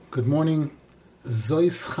Good morning.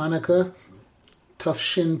 Zois Chanukah,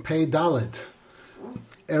 Tafshin Pei Dalet,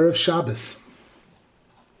 Erev Shabbos.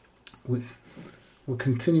 We're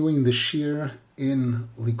continuing the Shiur in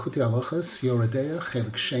Lekutey Halakhos, Yoreh Deah,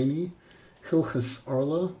 Chelik Sheni, Hilchos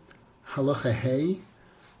Orlah, Halakha Hey.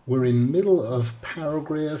 We're in middle of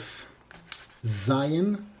paragraph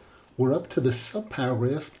Zayin. We're up to the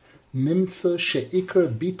subparagraph Nimtza She'ikar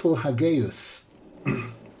Bitul Hageus.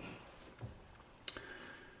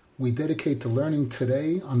 We dedicate the learning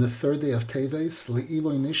today on the third day of Teves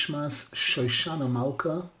Le'iloi Nishmas Shoshana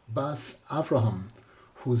Malka Bas Avraham,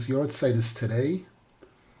 whose yahrzeit is today.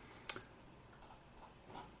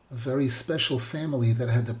 A very special family that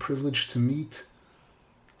I had the privilege to meet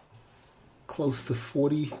close to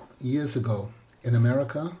 40 years ago in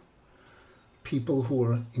America. People who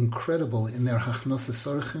were incredible in their Hachnosas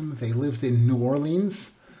Orchim. They lived in New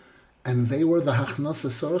Orleans, and they were the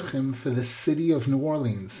Hachnosas Orchim for the city of New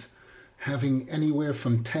Orleans, having anywhere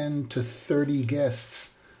from 10 to 30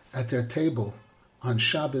 guests at their table on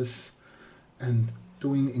Shabbos and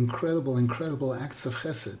doing incredible acts of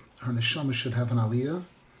chesed. Her neshama should have an aliyah.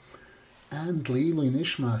 And Le'iloi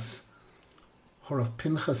Nishmas, Horav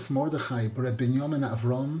Pinchas Mordechai, Rabbi Binyamin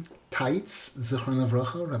Avram Taitz, Zichron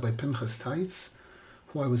Avracha, Rabbi Pinchas Taitz,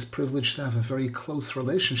 who I was privileged to have a very close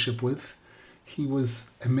relationship with. He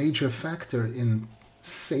was a major factor in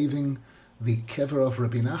saving the kever of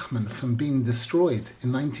Rabbi Nachman from being destroyed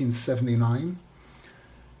in 1979.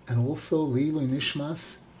 And also Le'iloi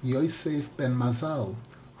Nishmas, Yosef ben Mazal,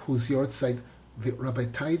 whose yahrzeit, Rabbi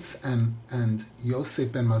Taitz and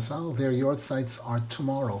Yosef ben Mazal, their yahrzeits are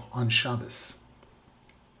tomorrow on Shabbos.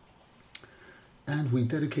 And we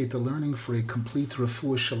dedicate the learning for a complete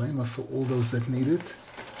refuah shalema for all those that need it,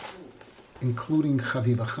 including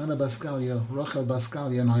Chaviva Chana Basgalia, Rochel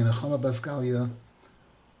Basgalia, Noina Chama Basgalia,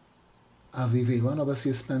 Aviva Ilona Bas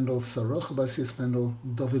Yespendel, Sarocha Bas Yespendel,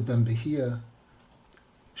 David ben Behia,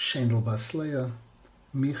 Shendel Bas Leah,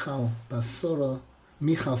 Michal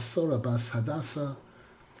Sora Bas Hadassah,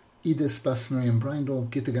 Idis Bas Miriam Brindel,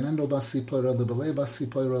 Gitta Ganendel Bas Sipoira, Libele Bas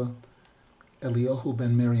Sipoira, Eliyahu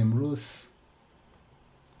ben Miriam Rus,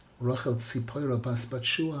 Rachel Tzipoira Bas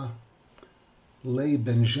Batshua, Lei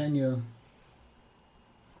ben Zhenya,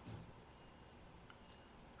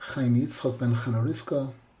 Chaim Yitzchok ben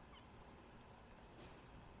Chanarivka,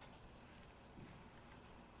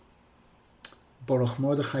 Baruch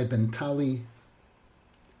Mordechai ben Tali,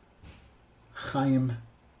 Chaim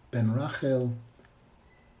ben Rachel,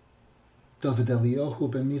 David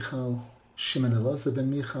Eliyahu ben Michal, Shimon Elazar ben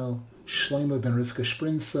Michal, Shlomo ben Rivka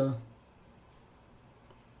Sprinza,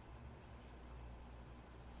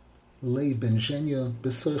 Lei ben Zhenya,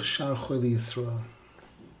 Besoich Shar Choili Yisrael.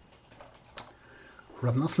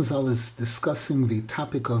 Rabbi Nasan Zal is discussing the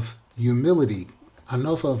topic of humility,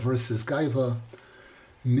 Anova versus Gaiva.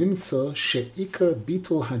 Nimtza she'ikar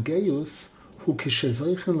bitul hageus hu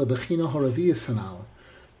kishezoichen lebechina horaviyas hanal.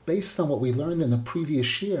 Based on what we learned in the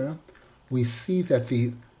previous year, we see that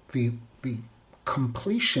the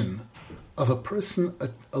completion of a person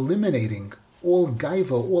eliminating all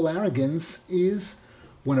gaiva, all arrogance, is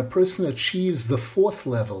when a person achieves the fourth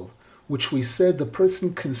level, which we said the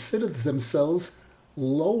person considers themselves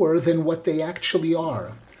lower than what they actually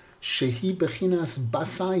are. Shehi bechinas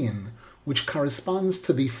basayin, which corresponds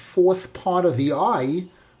to the fourth part of the eye,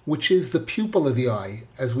 which is the pupil of the eye,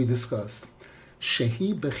 as we discussed.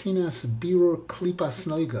 Shehi bechinas birur klipas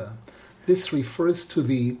noiga. This refers to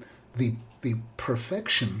the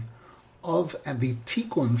perfection of and the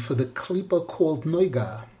tikkun for the klipa called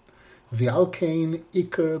noiga. V'alkein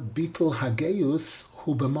ikar bitul hageus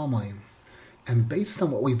hu b'mamayim. And based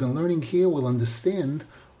on what we've been learning here, we'll understand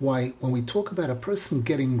why when we talk about a person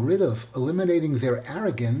getting rid of, eliminating their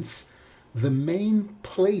arrogance, the main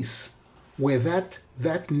place where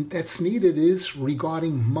that's needed is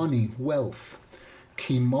regarding money, wealth.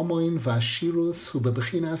 Ki momoin v'ashirus hu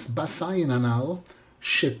bebechinas basayin anal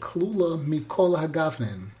sheklula mikol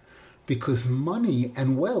hagavnen. Because money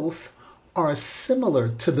and wealth are similar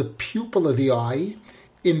to the pupil of the eye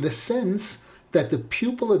in the sense that the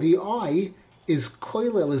pupil of the eye is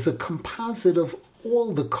koilel, is a composite of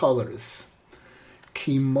all the colors.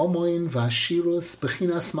 Ki momoin v'ashirus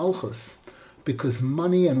bechinas malchus. Because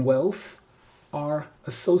money and wealth are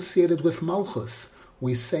associated with malchus.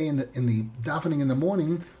 We say in the davening in the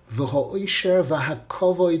morning, v'ha'oisher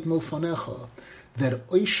v'ha'kovoid milfonecha, that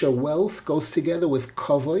oisher, wealth, goes together with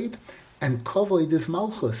kovoid, and kovoid is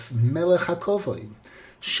malchus, melech ha'kovoid,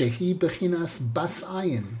 shehi bechinas bas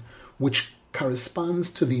ayin, which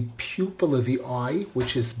corresponds to the pupil of the eye,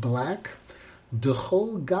 which is black.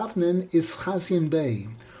 Dechol gavnen is chazin bey,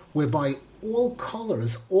 whereby all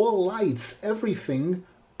colors, all lights, everything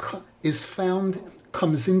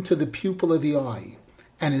comes into the pupil of the eye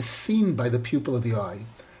and is seen by the pupil of the eye.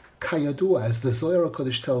 Kayadua, as the Zohar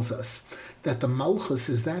HaKadosh tells us, that the Malchus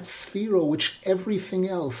is that sphera which everything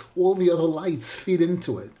else, all the other lights feed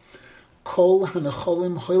into it. Kol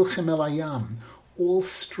hanecholim hoilchem el hayam. All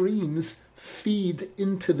streams feed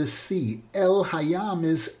into the sea. El hayam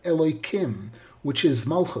is Elokim, which is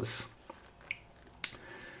Malchus.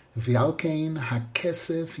 V'alkein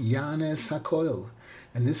hakesef yanes hakoil.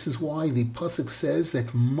 And this is why the pasuk says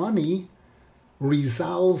that money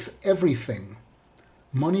resolves everything.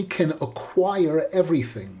 Money can acquire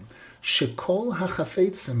everything. Shekol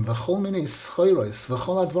hachafetzim v'chol minei schoros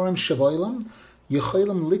v'chol advarim sheboilam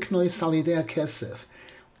yecholim liknois al yidei hakesef.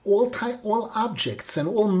 All objects and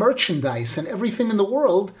all merchandise and everything in the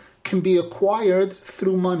world can be acquired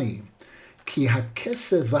through money. Ki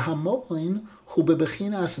hakesef v'hamoin hu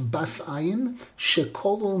bebechinas bas ayin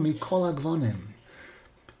shekolol mikol agvonim.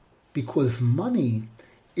 Because money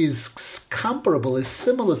is comparable, is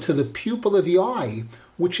similar to the pupil of the eye,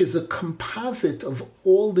 which is a composite of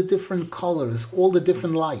all the different colors, all the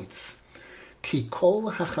different lights. Ki kol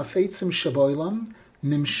hachafetzim sheboilam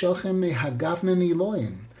nimshochem mehagavnen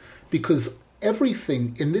iloim. Because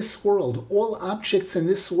everything in this world, all objects in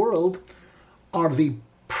this world, are the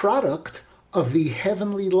product of the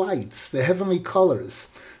heavenly lights, the heavenly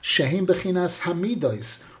colors, shehem bechinas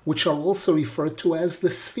hamidos, which are also referred to as the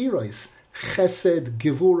spheros, chesed,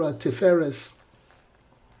 gevura, tiferes.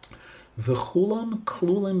 V'chulam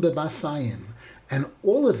klulim bebasayin, and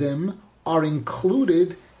all of them are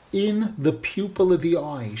included in the pupil of the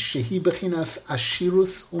eye, shehi bechinas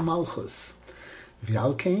ashirus umalchus.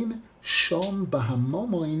 V'alkein shom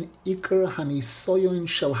bahamomoin ikar hanisoyon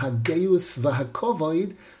shel hageus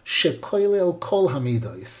v'hakovoid shekoilel kol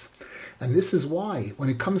hamidos. And this is why, when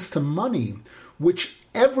it comes to money, which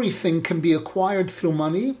everything can be acquired through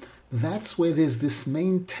money, that's where there's this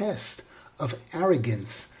main test of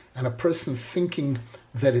arrogance and a person thinking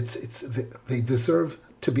that they deserve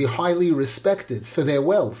to be highly respected for their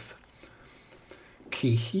wealth.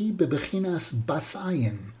 Kihi bebechinas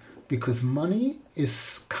basayin, because money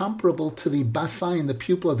is comparable to the basayin, the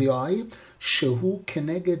pupil of the eye, shehu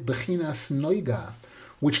keneged bechinas noiga,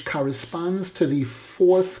 which corresponds to the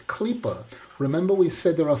fourth klipa. Remember, we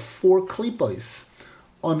said there are 4 klipos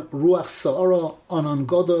on Ruach Sa'ara, on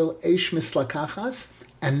Godol, Eish Mislakachas,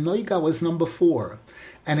 and Noiga was number 4.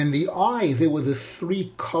 And in the eye, there were the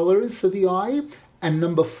 3 colors of the eye, and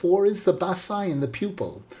number 4 is the basayin, the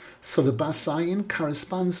pupil. So the basayin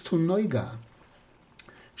corresponds to Noiga.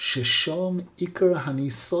 Sheshom Ikar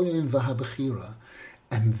Hanisoyin Vahabechira.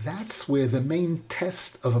 And that's where the main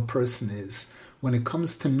test of a person is. When it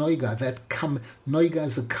comes to Noiga, Noiga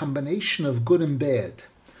is a combination of good and bad.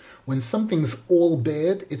 When something's all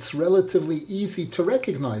bad, it's relatively easy to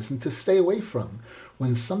recognize and to stay away from.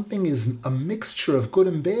 When something is a mixture of good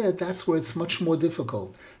and bad, that's where it's much more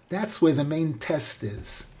difficult. That's where the main test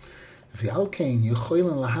is. And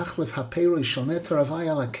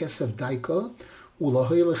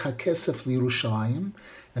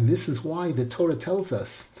this is why the Torah tells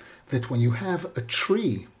us that when you have a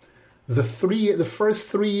tree, the first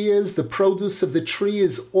 3 years, the produce of the tree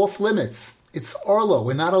is off limits. It's Orlah.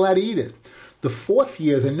 We're not allowed to eat it. The 4th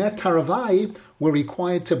year, the net taravai, we're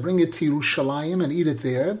required to bring it to Yerushalayim and eat it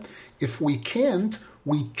there. If we can't,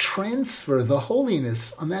 we transfer the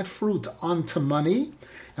holiness on that fruit onto money,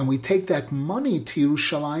 and we take that money to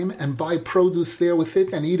Yerushalayim and buy produce there with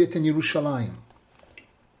it and eat it in Yerushalayim.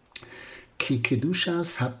 Ki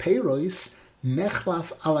kedushas hapeiros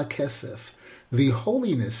nechlaf ala kesef. The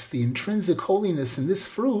holiness, the intrinsic holiness in this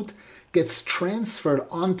fruit gets transferred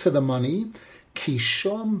onto the money.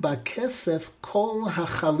 Kishom bakesef kol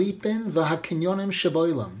hachalipin v'hakinyonim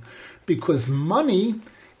sheboilam. Because money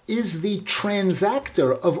is the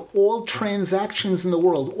transactor of all transactions in the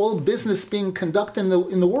world. All business being conducted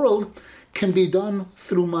in the world can be done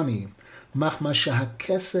through money. Machma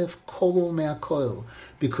shehakesef kolol me'akoil.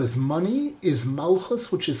 Because money is malchus,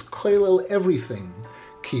 which is koilel everything.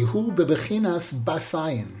 Kihu bebechinas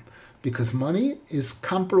basayin. Because money is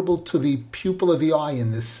comparable to the pupil of the eye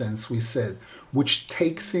in this sense, we said, which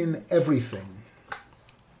takes in everything.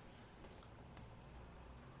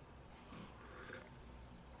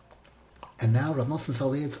 And now Rav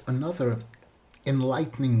Nasan adds another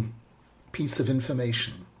enlightening piece of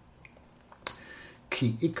information.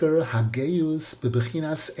 Ki ikar hageyus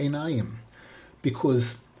bebechinas einayim.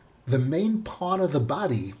 Because the main part of the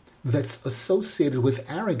body that's associated with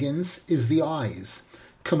arrogance is the eyes.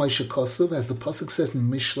 K'may shekasuv, as the pasuk says in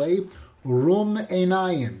Mishlei, rum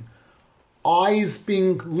einayin, eyes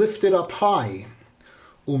being lifted up high.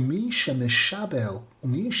 Umi shebeshaber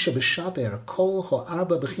kol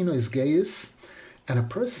ha'arba b'chinos geis, and a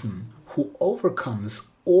person who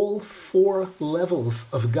overcomes all 4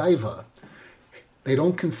 levels of gaiva. They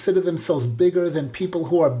don't consider themselves bigger than people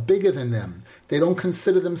who are bigger than them. They don't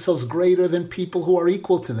consider themselves greater than people who are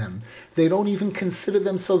equal to them. They don't even consider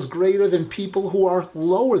themselves greater than people who are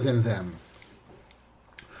lower than them.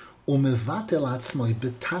 Umevatel atzmoi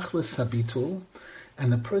betachlis habitul,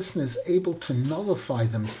 and the person is able to nullify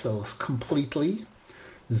themselves completely.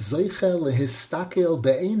 Zoiche lehistakel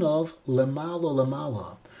be'enov lemalo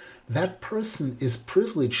lemala. That person is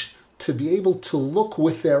privileged to be able to look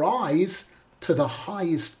with their eyes to the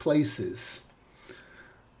highest places.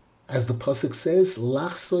 As the pasuk says,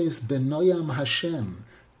 Lachsois benoyam Hashem,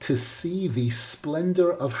 to see the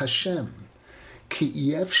splendor of Hashem. Ki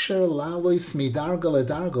yefsher lalois midarga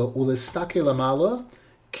ledarga ulestake lamala,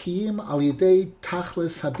 kiim al yidei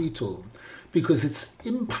tachlis habitul. Because it's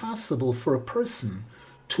impossible for a person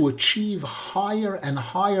to achieve higher and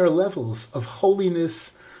higher levels of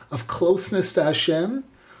holiness, of closeness to Hashem,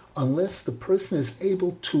 unless the person is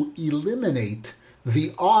able to eliminate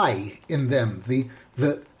the I in them,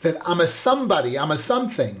 that I'm a somebody, I'm a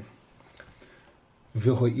something. And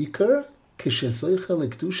the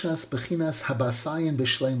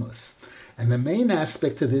main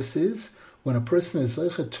aspect of this is when a person is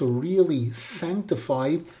zeicha to really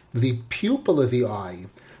sanctify the pupil of the eye.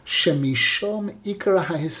 Shemishom ikar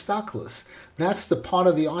hahistaklus. That's the part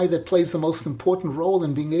of the eye that plays the most important role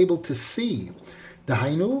in being able to see.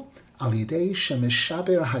 Dahainu alidei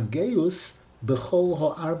shemishaber hageus b'chol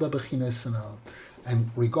ha'arba b'chinesanal.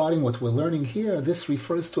 And regarding what we're learning here, this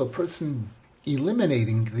refers to a person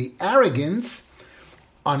eliminating the arrogance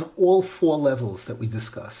on all 4 levels that we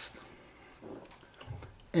discussed.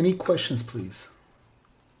 Any questions, please?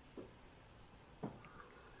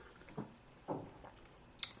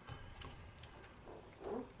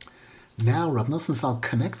 Now, Rabbi Nasan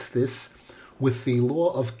connects this with the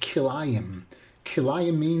law of kilayim.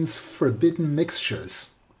 Kilayim means forbidden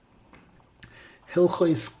mixtures.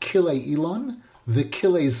 Hilchos kilei ilon,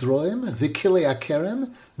 v'kilei zroim, v'kilei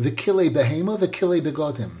akerem, v'kilei behema, v'kilei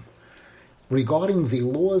begodim. Regarding the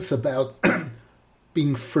laws about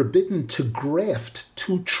being forbidden to graft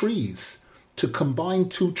 2 trees, to combine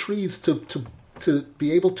 2 trees to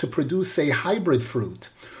be able to produce a hybrid fruit,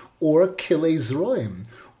 or kilei zroim,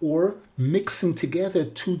 or mixing together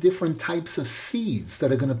 2 different types of seeds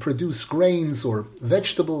that are going to produce grains or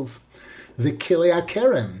vegetables, v'kilei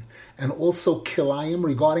akerem, and also kilayim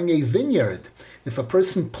regarding a vineyard. If a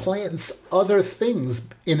person plants other things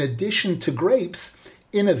in addition to grapes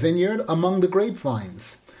in a vineyard among the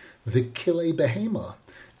grapevines, v'kilei behema,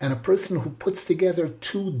 and a person who puts together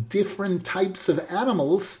 2 different types of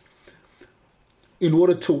animals in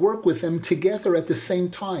order to work with them together at the same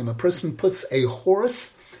time. A person puts a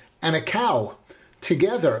horse and a cow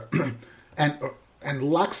together and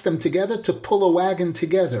locks them together to pull a wagon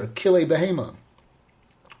together, kilei behema.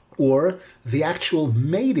 Or the actual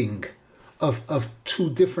mating of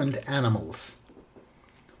 2 different animals.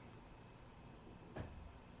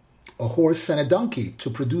 A horse and a donkey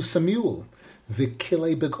to produce a mule, the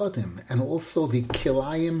kilei begodim, and also the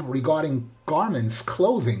kilayim regarding garments,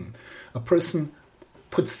 clothing. A person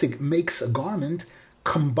makes a garment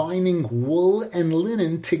combining wool and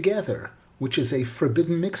linen together, which is a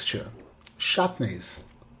forbidden mixture, shatnez.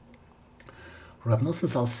 Rabbi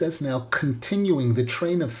Nasan says now, continuing the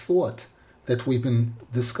train of thought that we've been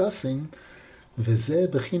discussing, V'zeh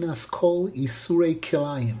b'chinas kol isurei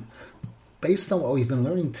kilayim. Based on what we've been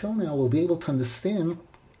learning till now, we'll be able to understand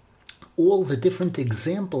all the different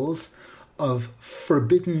examples of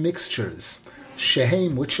forbidden mixtures,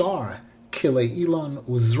 shehem, which are kilei ilon,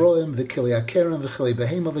 uzroim, v'kilei akerem, v'kilei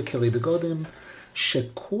behema, v'kilei begodim,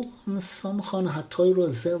 shekulam samchan ha'torah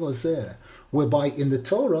zeh lo zeh, whereby in the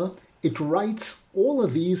Torah it writes all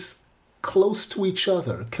of these close to each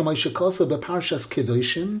other.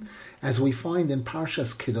 As we find in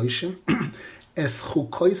Parshas Kedoshim, Es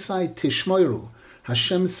chukoisai tishmoiru.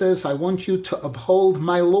 Hashem says, I want you to uphold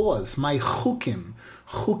my laws, my chukim.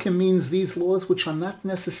 Chukim means these laws which are not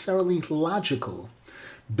necessarily logical.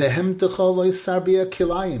 Behem techoloi sarbia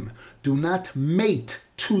kilayim. Do not mate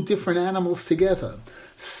 2 different animals together.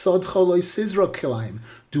 Sod choloi sizra kilayim.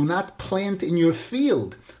 Do not plant in your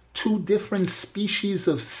field 2 different species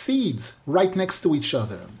of seeds right next to each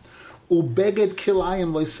other. Ubeged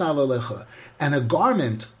kilayim loisal alecha. And a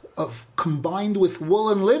garment combined with wool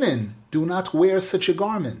and linen, do not wear such a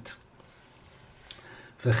garment.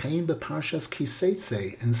 V'chein beparshas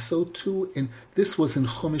Kiseitze, and so too this was in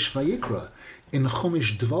Chumash Vayikra. In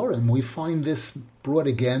Chumash Dvarim, we find this brought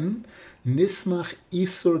again. Nismach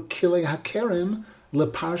Isur Kilei Hakerem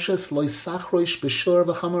leParshas Loisachroish B'Shor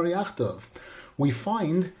V'Chamar Yachtov. We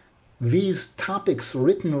find these topics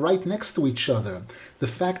written right next to each other. The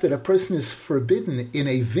fact that a person is forbidden in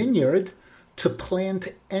a vineyard to plant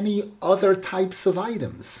any other types of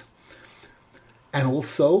items. And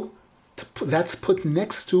also, that's put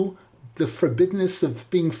next to the forbiddenness of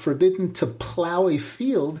being forbidden to plow a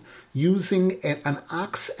field using an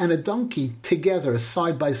ox and a donkey together,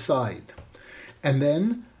 side by side. And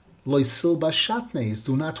then, loisil bashatnes,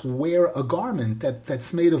 do not wear a garment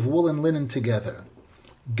that's made of wool and linen together.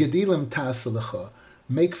 Gedilim tasalecha,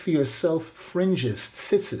 make for yourself fringes,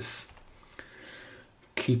 tzitzis.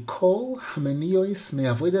 Ki kol hameniyos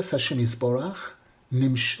me'avodas Hashem Yisborach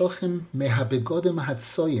nimshochim mehabegodim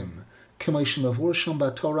hatsoyim k'mo shemavur shom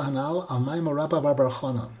b'Torah hanal al Maimon Rabbi Bar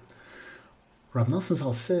Chana. Rabbi Nasan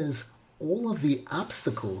Zal says all of the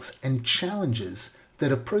obstacles and challenges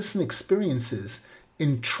that a person experiences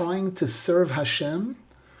in trying to serve Hashem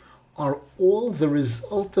are all the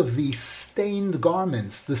result of the stained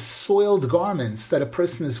garments, the soiled garments that a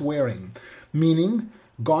person is wearing, meaning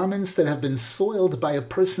garments that have been soiled by a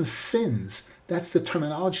person's sins. That's the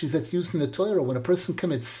terminology that's used in the Torah. When a person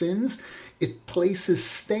commits sins, it places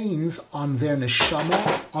stains on their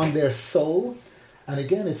neshama, on their soul, and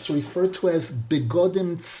again it's referred to as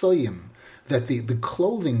begodim tsoyim, that the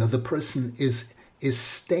clothing of the person is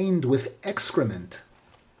stained with excrement.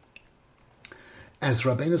 As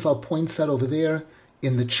Rabbi Nasan points out over there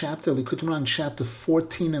in the chapter, Lekutey Moharan, chapter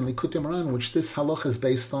 14 in Lekutey Moharan, which this halakha is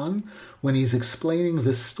based on, when he's explaining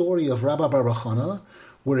the story of Rabbi Bar Chana,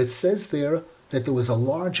 where it says there that there was a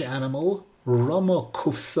large animal, Rama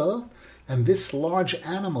Kufsa, and this large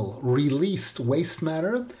animal released waste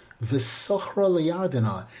matter, V'sochra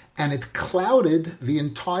leyardena, and it clouded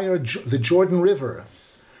the Jordan River.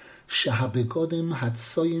 Shehabegodim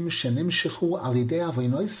hatsoyim shenimshechu alidei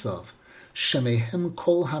avonosav. Shemehem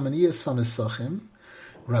kol hamaniyas famesachim.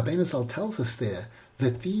 Rabbi Nasan tells us there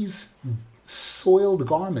that these soiled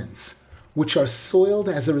garments, which are soiled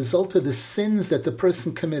as a result of the sins that the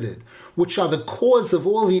person committed, which are the cause of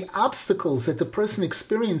all the obstacles that the person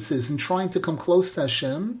experiences in trying to come close to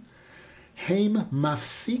Hashem, heim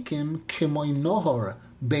mafsikim k'moi nohor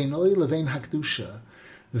beinoi levein hakdusha.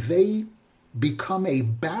 They become a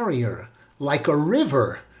barrier, like a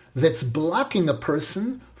river, that's blocking a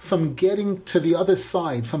person from getting to the other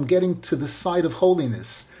side, from getting to the side of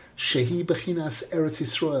holiness. Shehi bechinas Eretz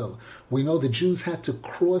Yisrael. We know the Jews had to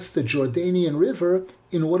cross the Jordanian River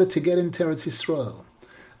in order to get into Eretz Yisrael.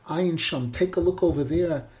 Ayin Sham, take a look over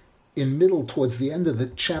there in middle, towards the end of the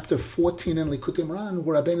chapter 14 in Lekutey Moharan,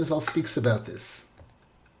 where Rabbi Nasan speaks about this.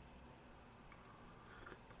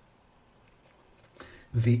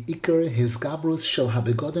 The Iker his gabrus shel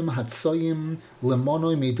habegodim hatsoyim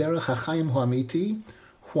lemonoi miderech hachayim hoamiti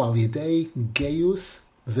hu al yidei geus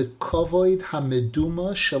v'kovoid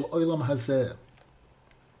hameduma shel olam hazeh.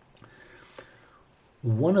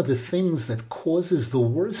 One of the things that causes the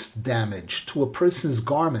worst damage to a person's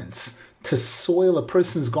garments, to soil a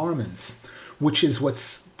person's garments, which is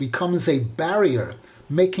what becomes a barrier,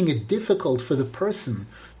 making it difficult for the person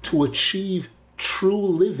to achieve true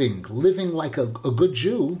living like a good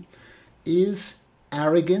Jew, is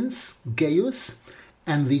arrogance, geus,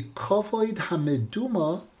 and the kavod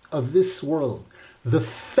hameduma of this world, the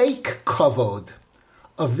fake kavod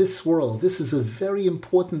of this world. This is a very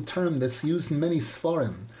important term that's used in many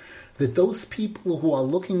Sfarim, that those people who are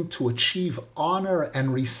looking to achieve honor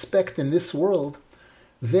and respect in this world,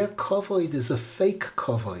 their kavod is a fake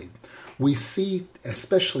kavod. We see,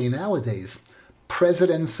 especially nowadays,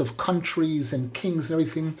 presidents of countries and kings and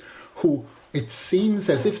everything, who it seems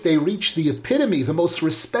as if they reach the epitome, the most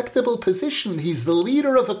respectable position. He's the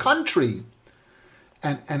leader of a country.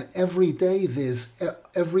 And every day there's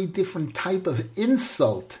every different type of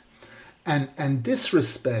insult and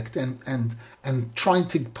disrespect and trying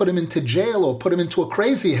to put him into jail or put him into a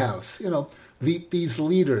crazy house. These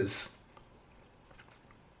leaders.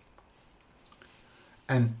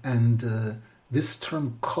 And this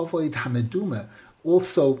term kavod hameduma,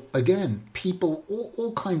 also again, people,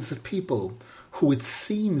 all kinds of people who it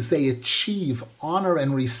seems they achieve honor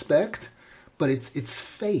and respect, but it's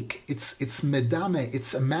fake, it's medame,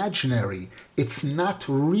 it's imaginary, it's not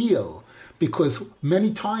real, because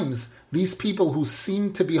many times these people who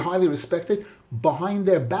seem to be highly respected, behind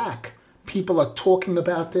their back, people are talking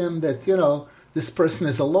about them that, this person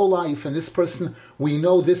is a lowlife, and this person, we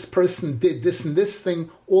know this person did this and this thing,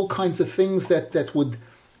 all kinds of things that would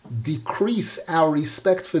decrease our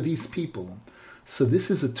respect for these people. So this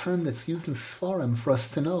is a term that's used in Sfarim for us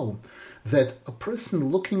to know that a person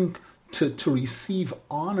looking to receive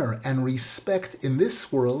honor and respect in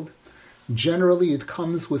this world, generally it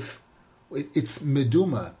comes with, it's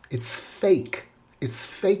meduma, it's fake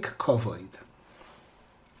kavod.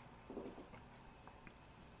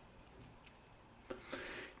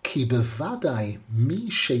 Ki bevadai mi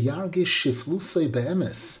sheyargish shiflusay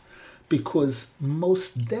be'emes, because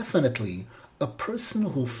most definitely a person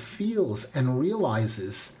who feels and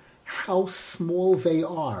realizes how small they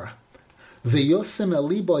are, v'yosem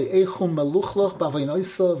eliboy echum meluchlach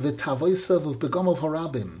b'avaynoisa v'tavoisa v'begamav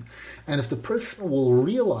harabim, and if the person will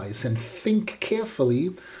realize and think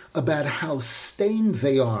carefully about how stained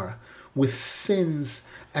they are with sins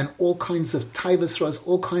and all kinds of taivas ras,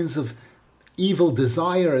 all kinds of evil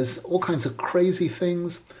desires, all kinds of crazy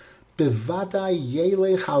things, bevadai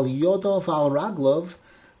yelech al yodav al raglov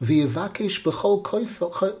v'yevakesh b'chol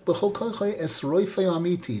koichoi es roifei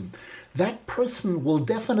amiti. That person will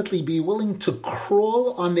definitely be willing to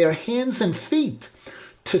crawl on their hands and feet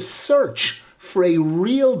to search for a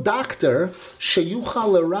real doctor, sheyuchal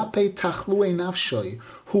lerape tachluei nafshoi,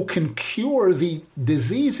 who can cure the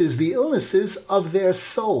diseases, the illnesses of their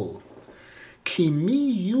soul. Ki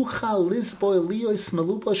mi yuchal lizboi liyos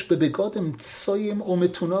melubosh bebegodim tsoyim o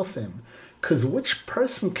metunofim. Because which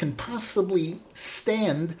person can possibly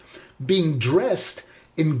stand being dressed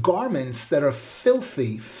in garments that are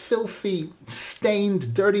filthy,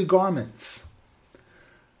 stained, dirty garments?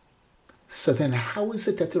 So then how is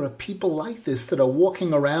it that there are people like this that are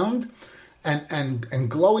walking around and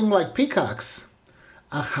glowing like peacocks?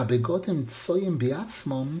 Ach habegodim tsoyim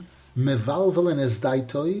biatzmom mevalvelen es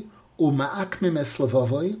daitoi u'ma'akmim es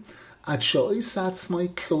levavoi at she'ois atzmoi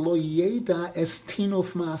kelo yeda es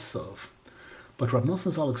tinuf ma'asov. But Rabbi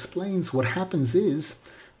Nasan Zal explains what happens is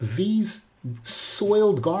these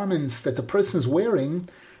soiled garments that the person is wearing,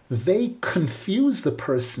 they confuse the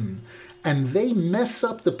person and they mess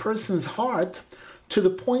up the person's heart to the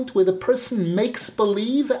point where the person makes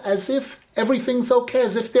believe as if everything's okay,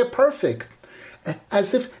 as if they're perfect,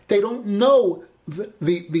 as if they don't know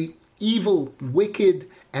the evil, wicked,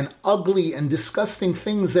 and ugly and disgusting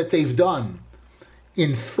things that they've done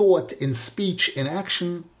in thought, in speech, in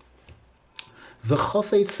action. And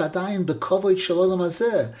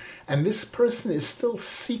this person is still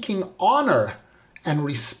seeking honor and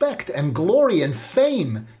respect and glory and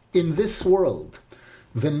fame in this world.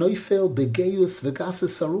 And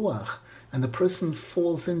the person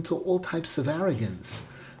falls into all types of arrogance.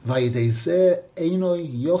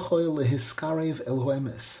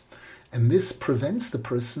 And this prevents the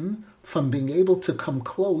person from being able to come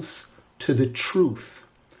close to the truth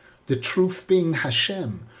being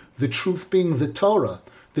Hashem, the truth being the Torah,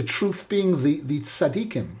 the truth being the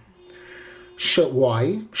tzaddikim.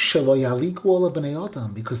 Why?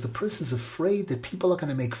 Because the person is afraid that people are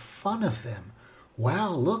going to make fun of them.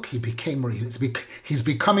 Wow, look, he's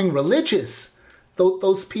becoming religious.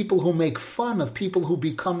 Those people who make fun of people who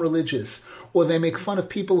become religious, or they make fun of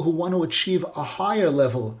people who want to achieve a higher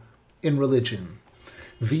level in religion.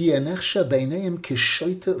 And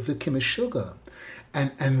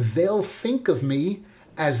they'll think of me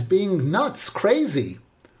as being nuts, crazy.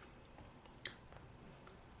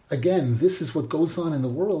 Again, this is what goes on in the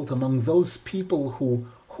world among those people who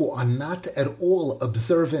are not at all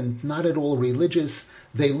observant, not at all religious.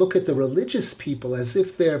 They look at the religious people as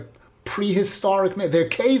if they're prehistoric men, they're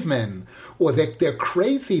cavemen, or they're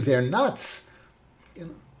crazy, they're nuts,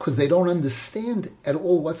 because they don't understand at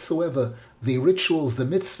all whatsoever the rituals, the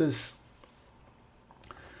mitzvahs.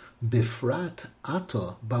 Bifrat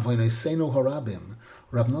ato b'avonosenu harabim.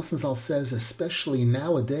 Rabbi Nasan Zal says, especially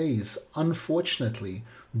nowadays, unfortunately,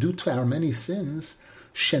 due to our many sins,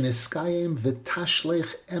 sheniskayim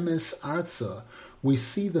v'tashlech emes arza, we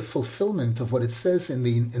see the fulfillment of what it says in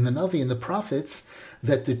the Navi and the prophets,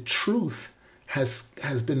 that the truth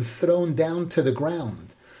has been thrown down to the ground.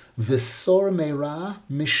 V'sor meira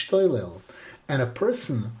mishtoilel, and a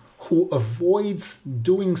person who avoids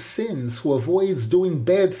doing sins, who avoids doing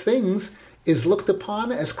bad things, is looked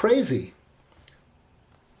upon as crazy.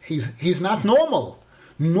 He's not normal.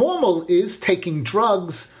 Normal is taking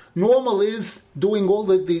drugs. Normal is doing all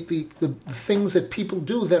the things that people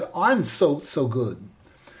do that aren't so good.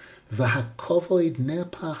 V'hakovoid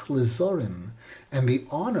nepach lezorim, and the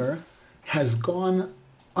honor has gone,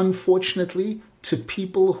 unfortunately, to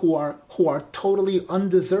people who are totally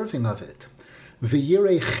undeserving of it.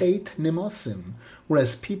 V'yirei chet nemosim,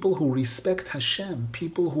 whereas people who respect Hashem,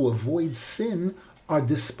 people who avoid sin, are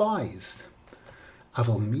despised.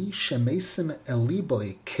 Aval mi shemesim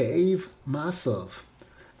eliboy keiv masov,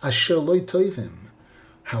 asher loy tovim.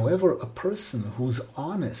 However, a person who's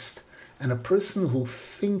honest and a person who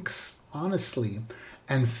thinks honestly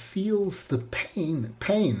and feels the pain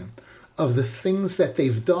of the things that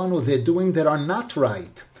they've done or they're doing that are not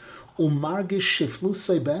right, umargish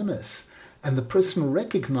shiflusay bemes, and the person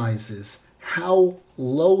recognizes how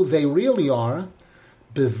low they really are,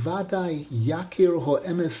 bevadai yakir ho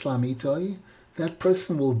emes lamitoi, that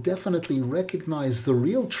person will definitely recognize the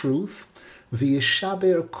real truth,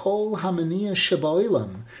 v'yeshaber kol hamaniya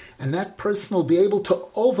shebaolam, and that person will be able to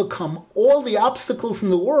overcome all the obstacles in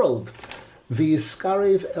the world,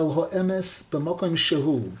 v'yiskarev el ho emes b'mokom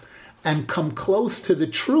shehu, and come close to the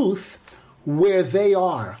truth where they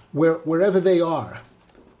are, wherever they are.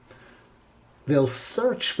 They'll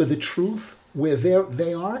search for the truth where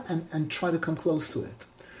they are and try to come close to it.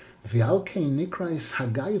 V'alkein nikrais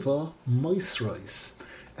hagaiva moisrois.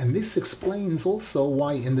 And this explains also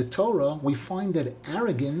why in the Torah we find that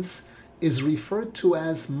arrogance is referred to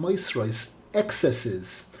as moisrois,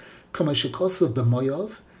 excesses. Kama shekosav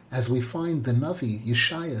b'moav, as we find the Navi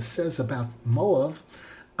Yeshaya says about Moav,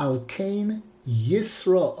 alkein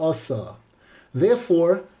yisra asa.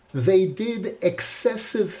 Therefore, they did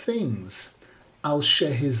excessive things. Al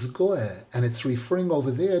shehizgoeh, and it's referring over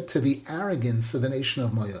there to the arrogance of the nation of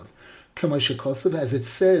Moav. Kama shekosav, as it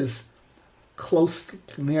says close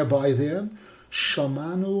nearby there,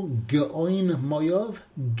 Shamanu geoin Moav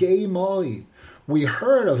gei moi. We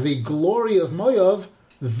heard of the glory of Moav,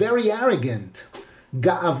 very arrogant.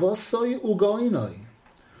 Ga'avosoi ugoinoi.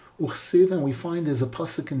 Uchsiv, and we find there's a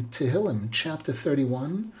pasuk in Tehillim, chapter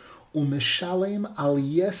 31, umeshalem al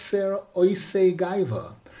yeser oisei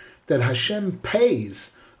gaiva, that Hashem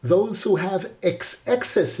pays those who have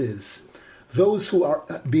excesses, those who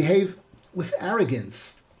behave with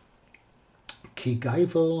arrogance. Ki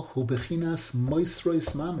gaiva hu bechinas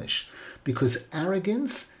moisrois mamish, because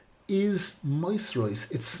arrogance is moisrois.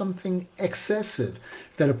 It's something excessive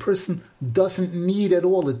that a person doesn't need at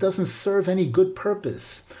all. It doesn't serve any good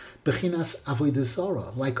purpose. Bechinas avodah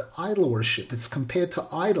zarah, like idol worship. It's compared to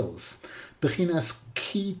idols. Bechinas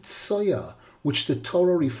ki tsoya, which the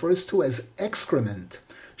Torah refers to as excrement.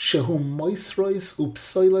 Shehu moisrois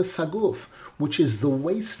upsoilas haguf, which is the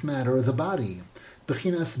waste matter of the body.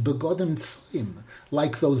 Bechinas begodim tsoim,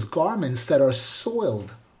 like those garments that are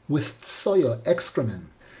soiled with tsoya, excrement.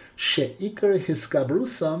 She'ikar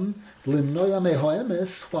hisgabrusam limnoya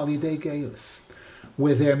mehoemes validei geus,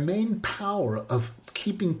 where their main power of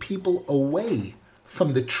keeping people away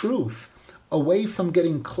from the truth, away from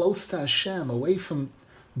getting close to Hashem, away from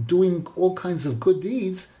doing all kinds of good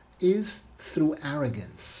deeds, is through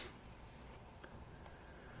arrogance.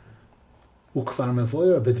 Ukvar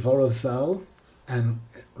mevoyer b'dvarav zal, and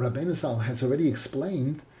Rabbi Nasan has already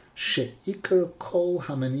explained, she'ikar kol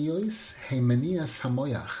hamaniyos hemaniyas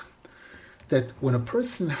hamoyach, that when a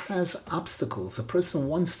person has obstacles, a person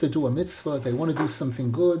wants to do a mitzvah, they want to do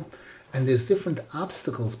something good, and there's different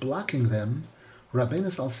obstacles blocking them, Rabbi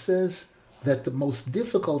Nasan says that the most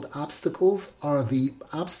difficult obstacles are the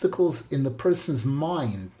obstacles in the person's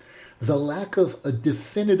mind, the lack of a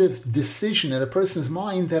definitive decision in a person's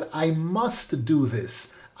mind that I must do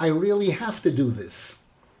this, I really have to do this.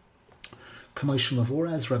 As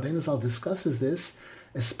Rabbi Nasan discusses this,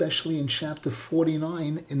 especially in chapter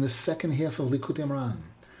 49 in the second half of Lekutey Moran.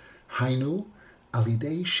 Hainu,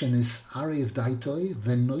 alidei shenis arev daitoi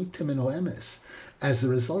v'noitem enoemes, as a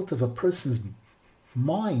result of a person's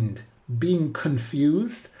mind being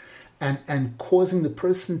confused and causing the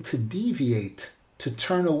person to deviate, to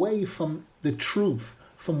turn away from the truth,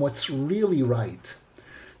 from what's really right.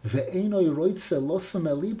 And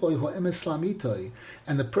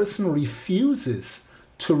the person refuses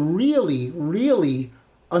to really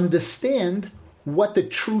understand what the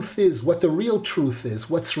truth is, what the real truth is,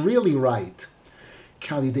 what's really right.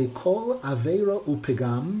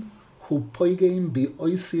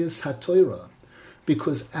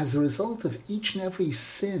 Because as a result of each and every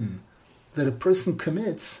sin that a person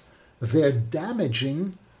commits, they're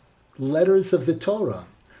damaging letters of the Torah,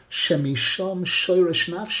 shemisham shoyresh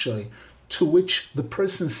nafshoy, to which the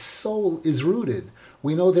person's soul is rooted.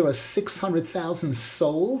 We know there are 600,000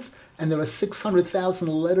 souls, and there are 600,000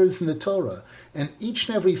 letters in the Torah, and each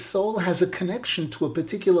and every soul has a connection to a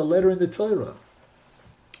particular letter in the Torah.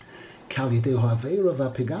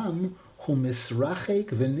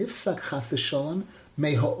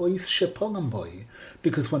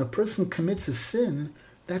 Because when a person commits a sin,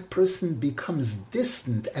 that person becomes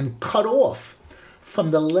distant and cut off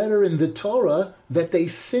from the letter in the Torah that they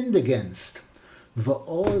sinned against. And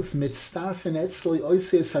what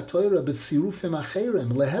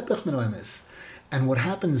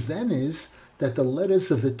happens then is that the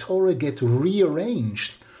letters of the Torah get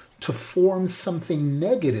rearranged to form something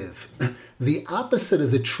negative, the opposite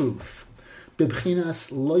of the truth.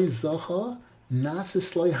 Bibchinas loy zocha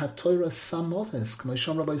nasis loy haTorah samoves.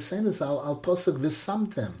 K'masham Rabbi Nasan al pasuk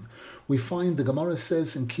v'samtem. We find the Gemara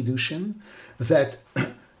says in Kiddushin that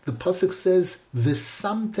the pasuk says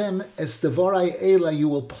v'samtem es devarai ela. You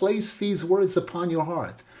will place these words upon your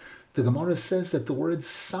heart. The Gemara says that the word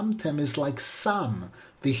samtem is like sam.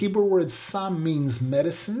 The Hebrew word sam means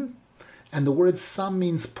medicine, and the word sam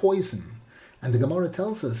means poison. And the Gemara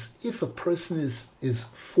tells us, if a person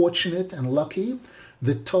is fortunate and lucky,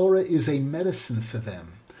 the Torah is a medicine for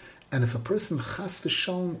them. And if a person, chas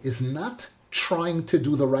v'shalom, is not trying to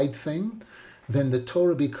do the right thing, then the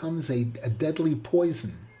Torah becomes a deadly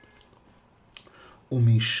poison.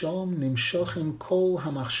 Umishom nimshochim kol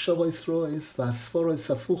hamachshavos rois v'asforos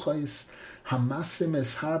hafuchos hamasim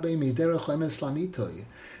es harbe miderech emes lamitoy.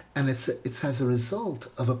 And it's as a result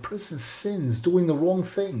of a person's sins, doing the wrong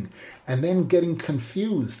thing, and then getting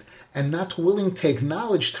confused and not willing to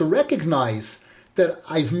acknowledge, to recognize that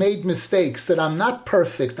I've made mistakes, that I'm not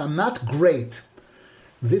perfect, I'm not great.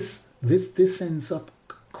 This ends up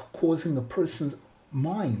causing a person's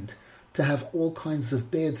mind to have all kinds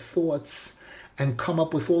of bad thoughts and come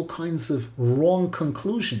up with all kinds of wrong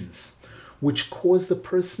conclusions, which cause the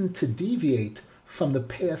person to deviate from the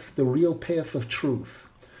path, the real path of truth.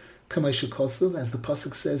 As the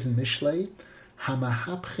pasuk says in Mishlei,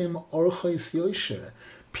 Hamahapchim orchos yosher,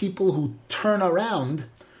 people who turn around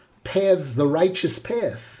paths, the righteous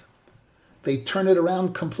path, they turn it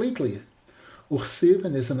around completely. Uchsiv,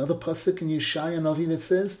 and there's another pasuk in Yeshaya Novi that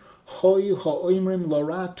says, Hoy ha'oimrim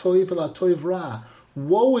lora toiv la toiv ra.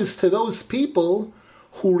 Woe is to those people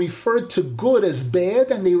who refer to good as bad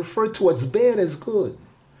and they refer to what's bad as good.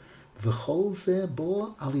 V'chol zeh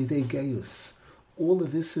bo al yidei geus. All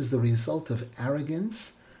of this is the result of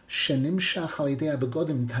arrogance, shenimshach al yidei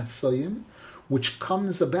abegodim tatsoyim, which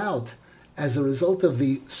comes about as a result of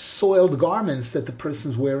the soiled garments that the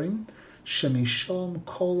person's wearing, shemishom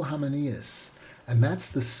kol hamanias. And that's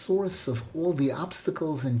the source of all the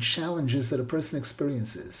obstacles and challenges that a person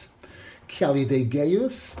experiences. The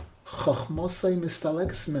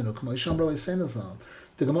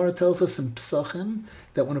Gemara tells us in Psachim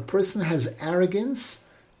that when a person has arrogance,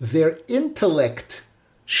 their intellect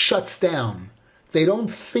shuts down. They don't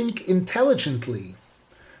think intelligently.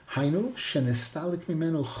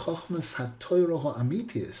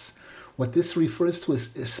 What this refers to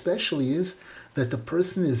especially is that the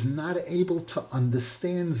person is not able to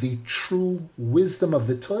understand the true wisdom of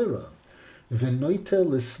the Torah. And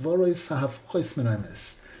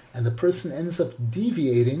the person ends up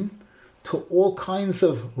deviating to all kinds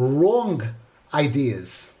of wrong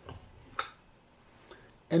ideas.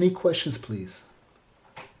 Any questions, please?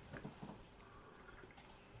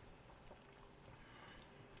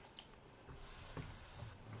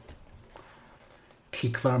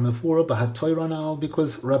 Because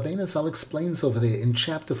Rabbi Nasan explains over there in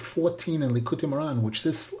chapter 14 in Lekutey, which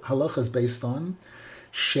this Halakha is based on,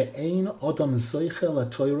 she'ein odam zoiche la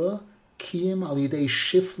Torah kiyim al yidei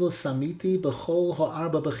shiflo samiti b'chol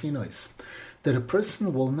ha'arba b'chinois, that a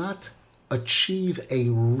person will not achieve a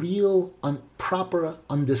real proper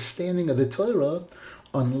understanding of the Torah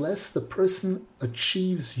unless the person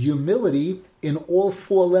achieves humility in all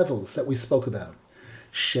four levels that we spoke about.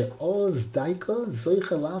 She'oz daika zoiche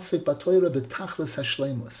lasik b'Torah b'tachlis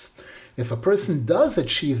hashleimus. If a person does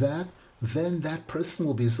achieve that, then that person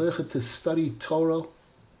will be zoiche to study Torah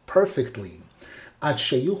perfectly. Ad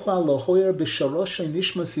sheyuchal lohoyer b'sharoshay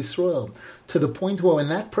nishmas Yisrael, to the point where when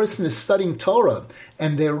that person is studying Torah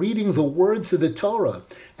and they're reading the words of the Torah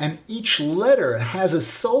and each letter has a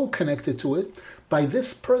soul connected to it, by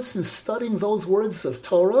this person studying those words of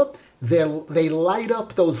Torah, they light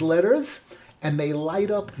up those letters and they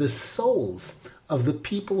light up the souls of the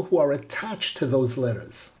people who are attached to those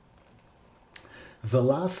letters.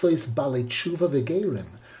 Velasois balei tshuva v'geirim,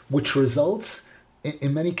 which results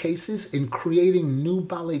in many cases in creating new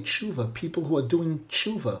balei tshuva, people who are doing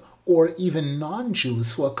tshuva, or even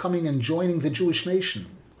non-Jews who are coming and joining the Jewish nation.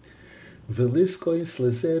 V'liskois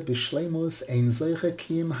lezeh b'shleimus ein zoiche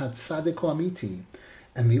kiyim hatzadik amiti,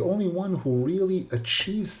 and the only one who really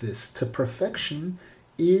achieves this to perfection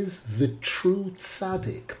is the true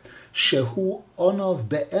tzaddik, shehu onov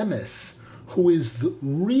be'emes, who is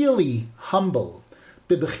really humble,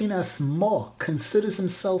 bebechinas mo, considers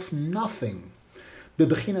himself nothing,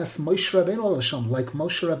 bebechinas Moshe Rabbeinu, like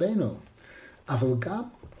Moshe Rabbeinu,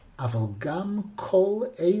 aval gam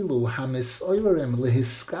kol elu hamisoirim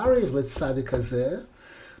lehiskarev letzaddik hazeh.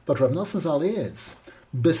 But Rav Nasan adds,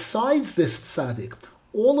 besides this tzaddik,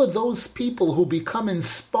 all of those people who become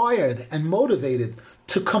inspired and motivated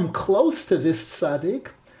to come close to this tzaddik,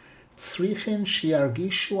 tzrichin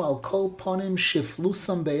shiargishu al kol ponim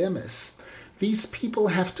shiflusam be'emes. These people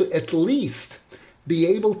have to at least be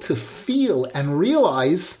able to feel and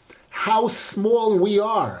realize how small we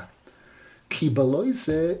are. Because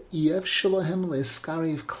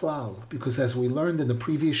as we learned in the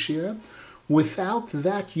previous year, without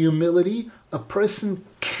that humility, a person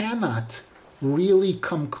cannot really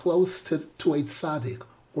come close to a tzaddik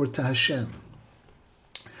or to Hashem.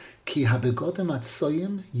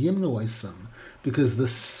 Because the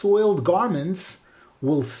soiled garments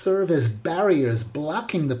will serve as barriers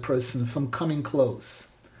blocking the person from coming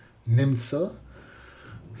close. Nimtza.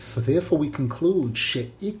 So therefore we conclude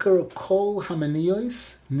she'ikar kol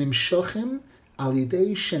hamaniyos nimshochim al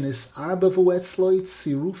yidei shenis'ar bevu etzloi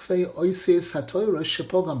tzirufei oisies haTorah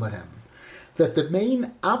shepogam bahem. That the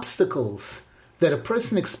main obstacles that a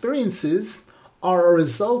person experiences are a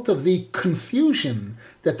result of the confusion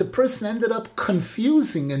that the person ended up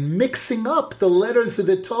confusing and mixing up the letters of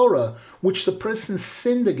the Torah which the person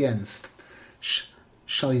sinned against. And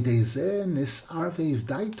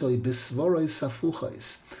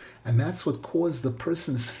that's what caused the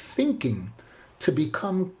person's thinking to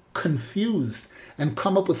become confused and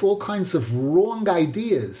come up with all kinds of wrong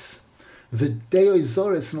ideas,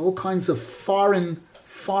 and all kinds of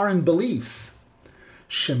foreign beliefs.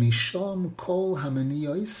 Shemishom kol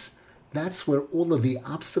hamaniyos, that's where all of the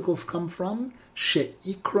obstacles come from.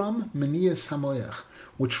 She'ikram maniyas hamoyach,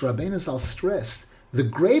 which Rabbi Nasan stressed. The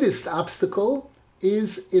greatest obstacle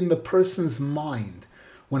is in the person's mind.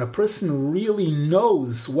 When a person really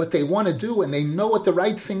knows what they want to do and they know what the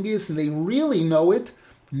right thing is and they really know it,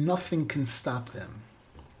 nothing can stop them.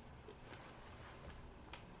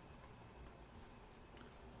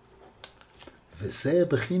 And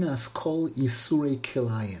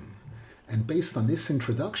based on this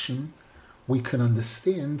introduction, we can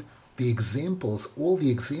understand the examples, all the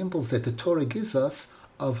examples that the Torah gives us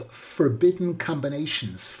of forbidden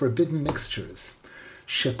combinations, forbidden mixtures.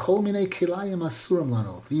 These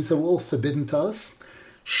are all forbidden to us.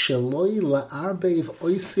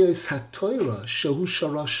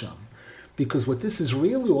 Because what this is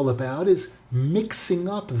really all about is mixing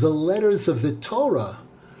up the letters of the Torah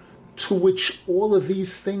to which all of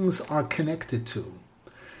these things are connected to.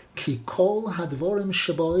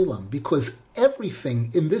 Because everything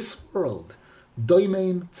in this world,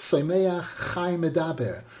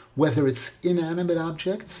 whether it's inanimate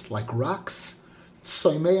objects like rocks,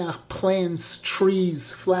 plants,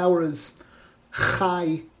 trees, flowers,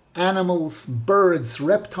 chai, animals, birds,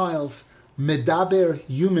 reptiles, medaber,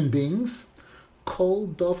 human beings, kol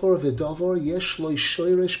dover v'dover yesh lo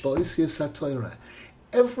shoyresh ba'oisius haTorah.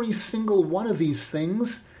 Every single one of these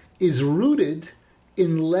things is rooted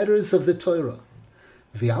in letters of the Torah.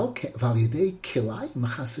 V'alidei kilayim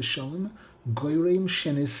chas v'shalom goyrim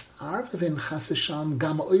shenis'ar v'ven chas v'shalom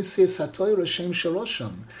gam oisius haTorah shem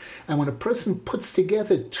sherosham. And when a person puts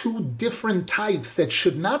together two different types that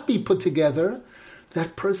should not be put together,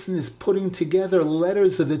 that person is putting together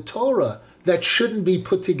letters of the Torah that shouldn't be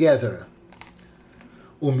put together.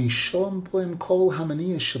 Umishom poem kol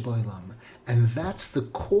hamaniyah shaboilam. And that's the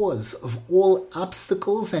cause of all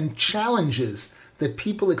obstacles and challenges that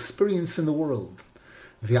people experience in the world.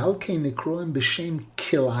 V'alkei nikroim b'shem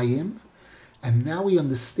kilayim. And now we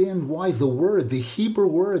understand why the Hebrew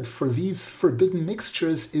word for these forbidden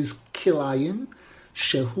mixtures is kilayim,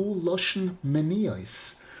 shehu loshen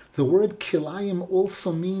meniyos. The word kilayim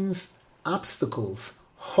also means obstacles,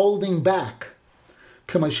 holding back.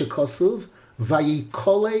 K'ma shekosuv,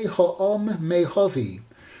 vayikole ha'om mehovi.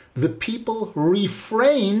 The people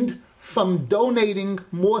refrained from donating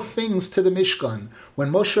more things to the Mishkan.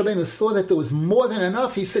 When Moshe Rabbeinu saw that there was more than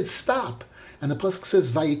enough, he said, stop. And the pasuk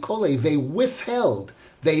says, vayikole,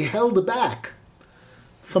 they held back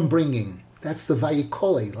from bringing. That's the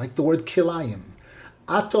vayikole, like the word kilayim.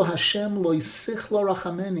 Ato Hashem lo yisich lo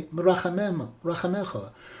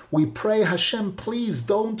rachamecha. We pray, Hashem, please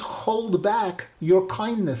don't hold back your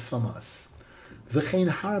kindness from us. V'chein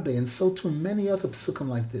harbe, and so too many other psukim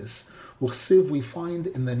like this. Uchsiv, we find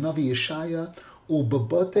in the Navi Yeshaya,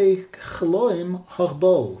 u'bebote chloim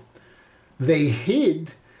harbo. They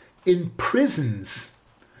hid in prisons.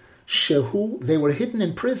 They were hidden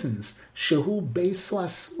in prisons. Shehu beiso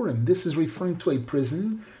asurim. This is referring to a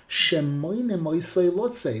prison. Shemoine moisoi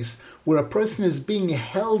lotzeis, where a person is being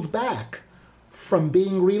held back from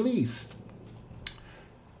being released.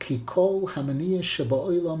 Kikol hamaniyah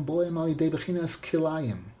sheba'olam boem al yidei bechinas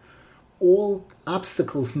kilayim. All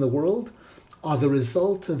obstacles in the world are the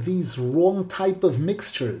result of these wrong type of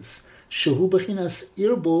mixtures shehu bechinas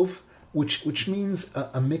irbuv, which means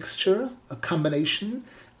a mixture, a combination,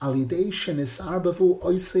 alidei shenisarbavu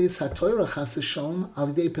oises haTorah chas v'shalom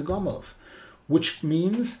alidei pegomov, which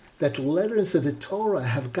means that letters of the Torah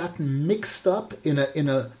have gotten mixed up in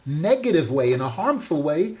a negative way, in a harmful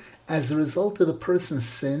way, as a result of the person's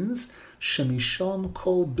sins. Shemishon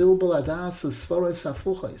kol bilbul adas usvaros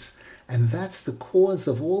afuchos, and that's the cause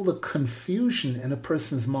of all the confusion in a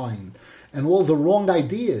person's mind and all the wrong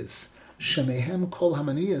ideas. Shemehem kol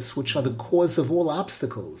hamanias, which are the cause of all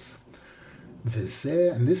obstacles.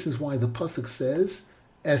 V'zeh, and this is why the pasuk says,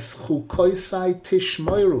 Es chukoisai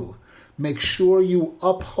tishmoiru, make sure you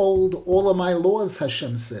uphold all of my laws,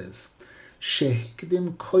 Hashem says.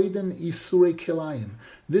 Shehikdim koidem isure kilayim.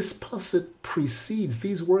 This pasuk precedes,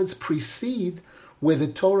 these words precede where the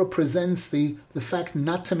Torah presents the fact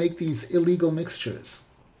not to make these illegal mixtures.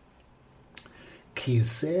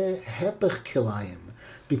 Kizeh hepech kilayim,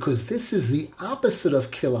 because this is the opposite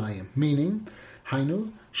of kilayim, meaning,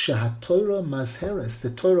 hainu shehaTorah mazheres, the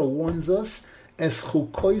Torah warns us, es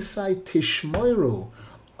chukoisai tishmoiru,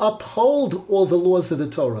 uphold all the laws of the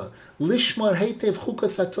Torah. Lishmar heitev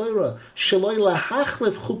chukas haTorah, sheloi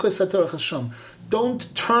lahachlif chukas haTorah chasham.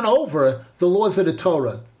 Don't turn over the laws of the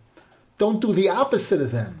Torah. Don't do the opposite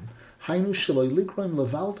of them. Hainu sheloi ligroim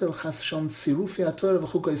levalvel chasham tzirufi haTorah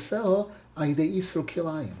v'chukaiseho aidei isro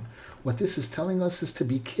kilayim. What this is telling us is to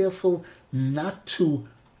be careful not to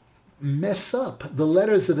mess up the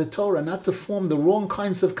letters of the Torah, not to form the wrong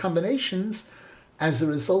kinds of combinations as a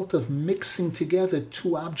result of mixing together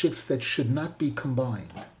two objects that should not be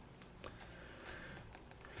combined.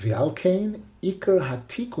 V'alkein ikar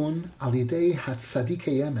hatikun alidei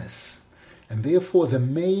hatzadikei emes. And therefore the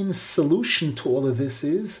main solution to all of this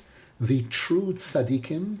is the true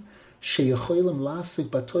tzadikim, sheyecholim lasik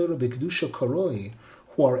b'Torah b'kedusha koroi,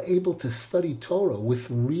 who are able to study Torah with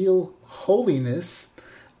real holiness,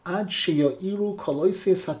 ad sheyoiru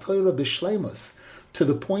koloises haTorah b'shleimus, to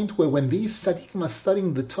the point where when these tzaddikim are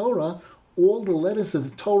studying the Torah, all the letters of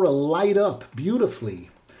the Torah light up beautifully.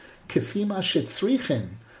 Kefima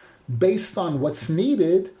shetzrichin, based on what's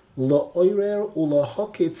needed, la'oirer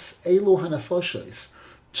ula'hokitz elu hanafoshes,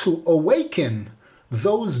 to awaken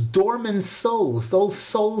those dormant souls, those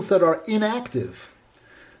souls that are inactive.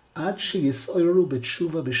 Ad sheyisoiru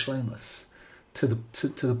b'tshuva b'shleimus, to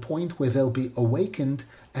the point where they'll be awakened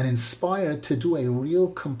and inspired to do a real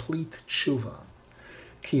complete tshuva.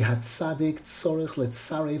 Ki hatzadik tzorich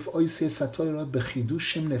letzaref oisies haTorah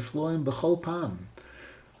bechidushim nefloim b'chol pam,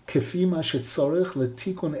 kefi ma shetzorich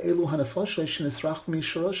letikun elu hanafoshes shenisrach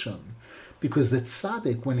mishorosham. Because the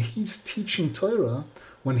tzaddik, when he's teaching Torah,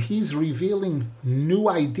 when he's revealing new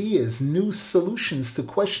ideas, new solutions to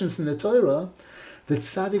questions in the Torah, the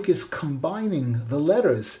tzaddik is combining the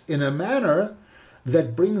letters in a manner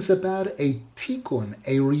that brings about a tikkun,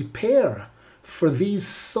 a repair for these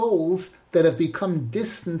souls that have become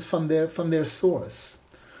distant from their source.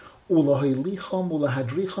 And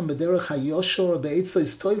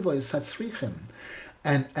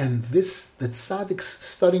this, the tzaddik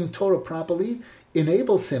studying Torah properly,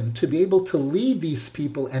 enables him to be able to lead these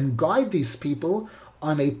people and guide these people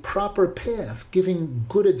on a proper path, giving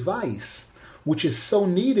good advice, which is so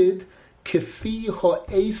needed, kefi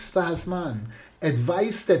ha'es v'hazman,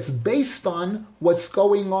 advice that's based on what's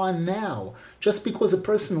going on now. Just because a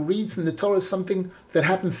person reads in the Torah something that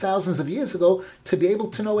happened thousands of years ago, to be able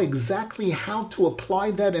to know exactly how to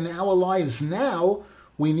apply that in our lives now,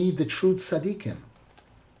 we need the true tzaddikim.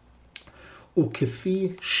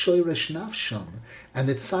 Ukefi shoyresh nafsham, and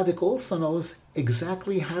the tzaddik also knows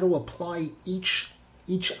exactly how to apply each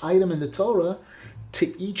item in the Torah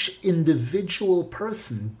to each individual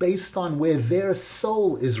person based on where their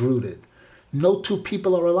soul is rooted. No two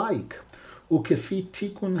people are alike. Ukefi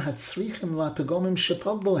tikun hatzrichim lapegomim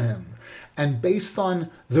shepagbohem, and based on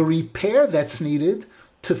the repair that's needed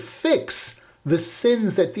to fix the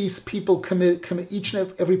sins that these people commit each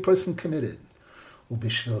and every person committed.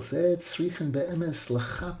 Ubishvil zeh tzrichim be'emes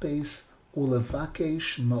lechapes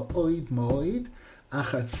ulevakesh ma'oid ma'oid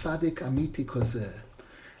achar tzadik amiti kozeh.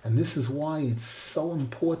 And this is why it's so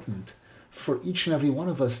important for each and every one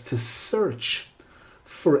of us to search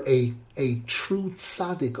for a true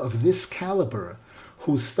tzaddik of this caliber,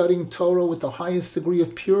 who's studying Torah with the highest degree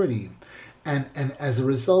of purity, and as a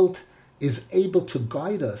result is able to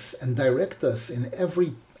guide us and direct us in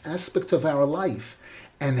every aspect of our life,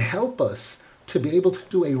 and help us to be able to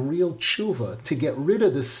do a real tshuva, to get rid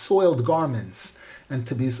of the soiled garments, and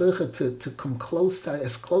to be zeicha to come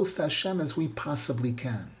as close to Hashem as we possibly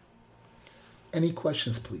can. Any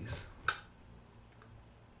questions, please?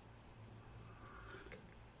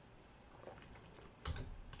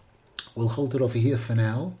 We'll hold it over here for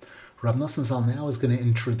now. Rabbi Nasan Zal now is going to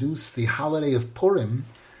introduce the holiday of Purim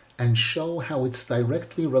and show how it's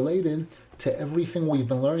directly related to everything we've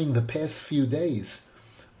been learning the past few days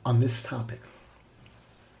on this topic.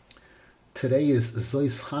 Today is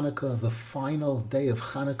Zois Chanukah, the final day of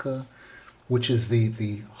Chanukah, which is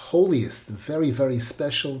the holiest, very, very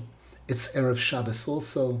special. It's Erev Shabbos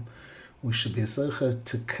also. We should be zoche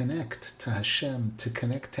to connect to Hashem, to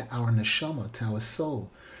connect to our neshama, to our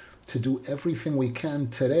soul, to do everything we can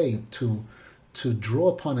today to draw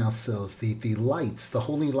upon ourselves the lights, the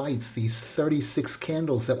holy lights, these 36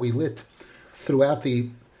 candles that we lit throughout the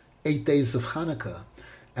 8 days of Chanukah,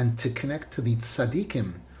 and to connect to the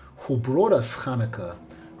tzaddikim who brought us Chanukah,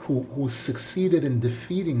 who succeeded in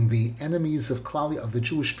defeating the enemies of the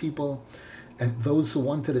Jewish people, and those who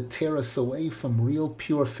wanted to tear us away from real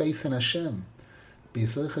pure faith in Hashem. Be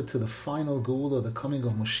zeicha to the final Geula, the coming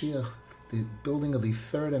of Moshiach, the building of the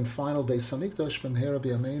third and final Beis Hamikdash from Yoreh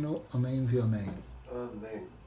Deah, Amen v'Amen. Amen.